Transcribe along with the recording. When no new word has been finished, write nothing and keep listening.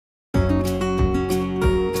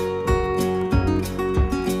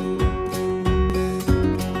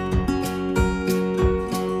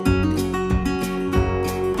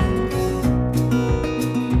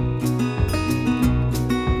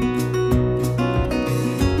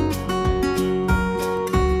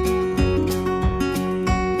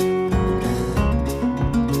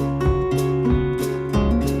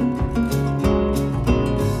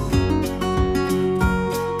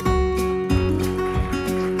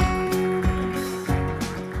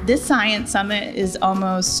This Science Summit is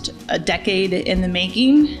almost a decade in the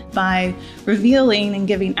making. By revealing and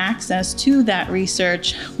giving access to that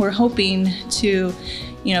research, we're hoping to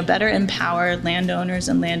better empower landowners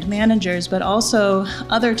and land managers, but also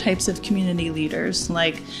other types of community leaders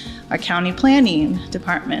like our county planning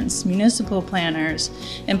departments, municipal planners,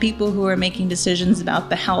 and people who are making decisions about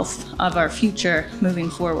the health of our future moving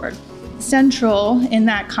forward. Central in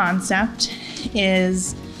that concept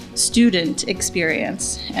is student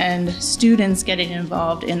experience and students getting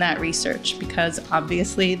involved in that research, because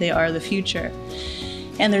obviously they are the future.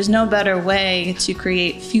 And there's no better way to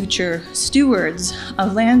create future stewards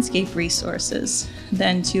of landscape resources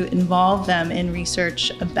than to involve them in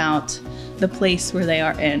research about the place where they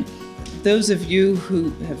are in. Those of you who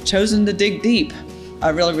have chosen to dig deep, I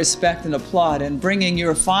really respect and applaud, and bringing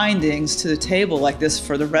your findings to the table like this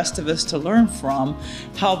for the rest of us to learn from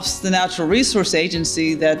helps the Natural Resource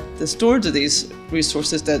Agency, that the stewards of these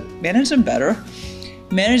resources, that manage them better,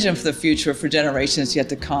 manage them for the future, for generations yet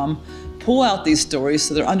to come, pull out these stories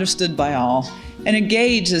so they're understood by all, and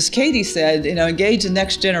engage, as Katie said, engage the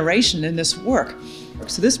next generation in this work.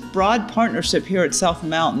 So this broad partnership here at South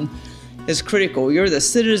Mountain is critical. You're the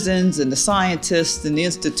citizens and the scientists and the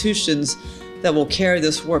institutions that will carry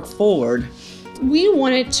this work forward. We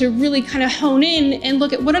wanted to really kind of hone in and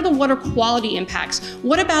look at what are the water quality impacts?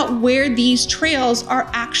 What about where these trails are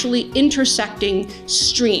actually intersecting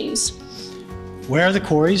streams? Where are the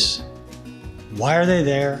quarries? Why are they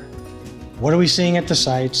there? What are we seeing at the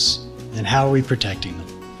sites? And how are we protecting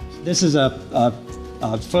them? This is a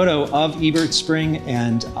photo of Ebert Spring,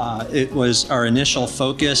 and it was our initial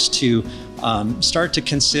focus to start to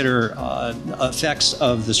consider effects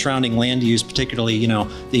of the surrounding land use, particularly,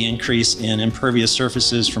 the increase in impervious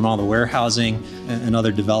surfaces from all the warehousing and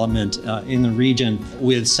other development in the region,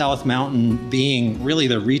 with South Mountain being really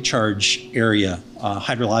the recharge area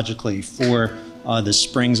hydrologically for the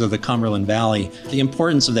springs of the Cumberland Valley. The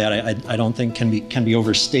importance of that, I don't think can be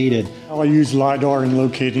overstated. I use LiDAR in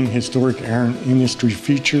locating historic iron industry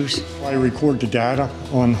features. I record the data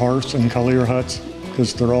on hearths and collier huts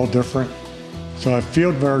because they're all different. So I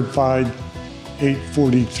field verified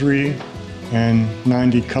 843 and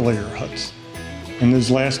 90 collier huts. And those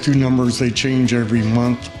last two numbers, they change every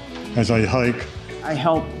month as I hike. I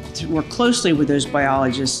help to work closely with those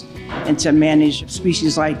biologists and to manage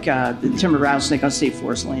species like the timber rattlesnake on state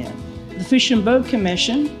forest land. The Fish and Boat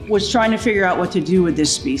Commission was trying to figure out what to do with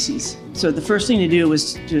this species. So the first thing to do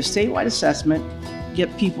was do a statewide assessment,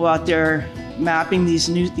 get people out there mapping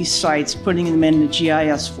these sites, putting them in the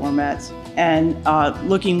GIS formats, and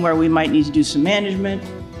looking where we might need to do some management.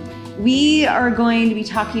 We are going to be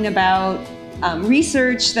talking about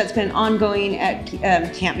research that's been ongoing at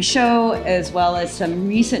Camp Michaud, as well as some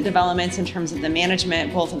recent developments in terms of the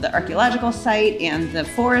management, both of the archaeological site and the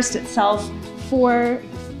forest itself. For,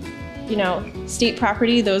 state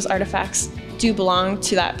property, those artifacts do belong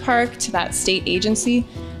to that park, to that state agency.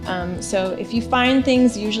 So if you find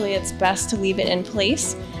things, usually it's best to leave it in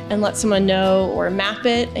place and let someone know, or map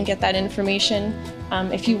it and get that information.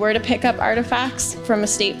 If you were to pick up artifacts from a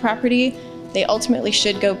state property, they ultimately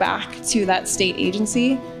should go back to that state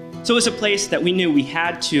agency. So it was a place that we knew we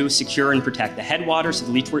had to secure and protect the headwaters of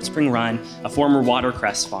the Leechworth Spring Run, a former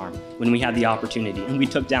watercress farm, when we had the opportunity. And we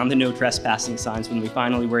took down the no trespassing signs when we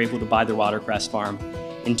finally were able to buy the watercress farm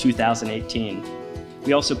in 2018.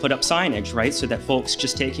 We also put up signage, right, so that folks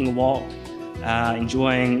just taking a walk,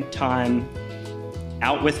 enjoying time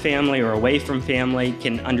out with family or away from family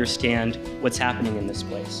can understand what's happening in this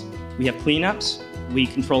place. We have cleanups. We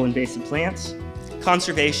control invasive plants.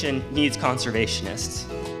 Conservation needs conservationists.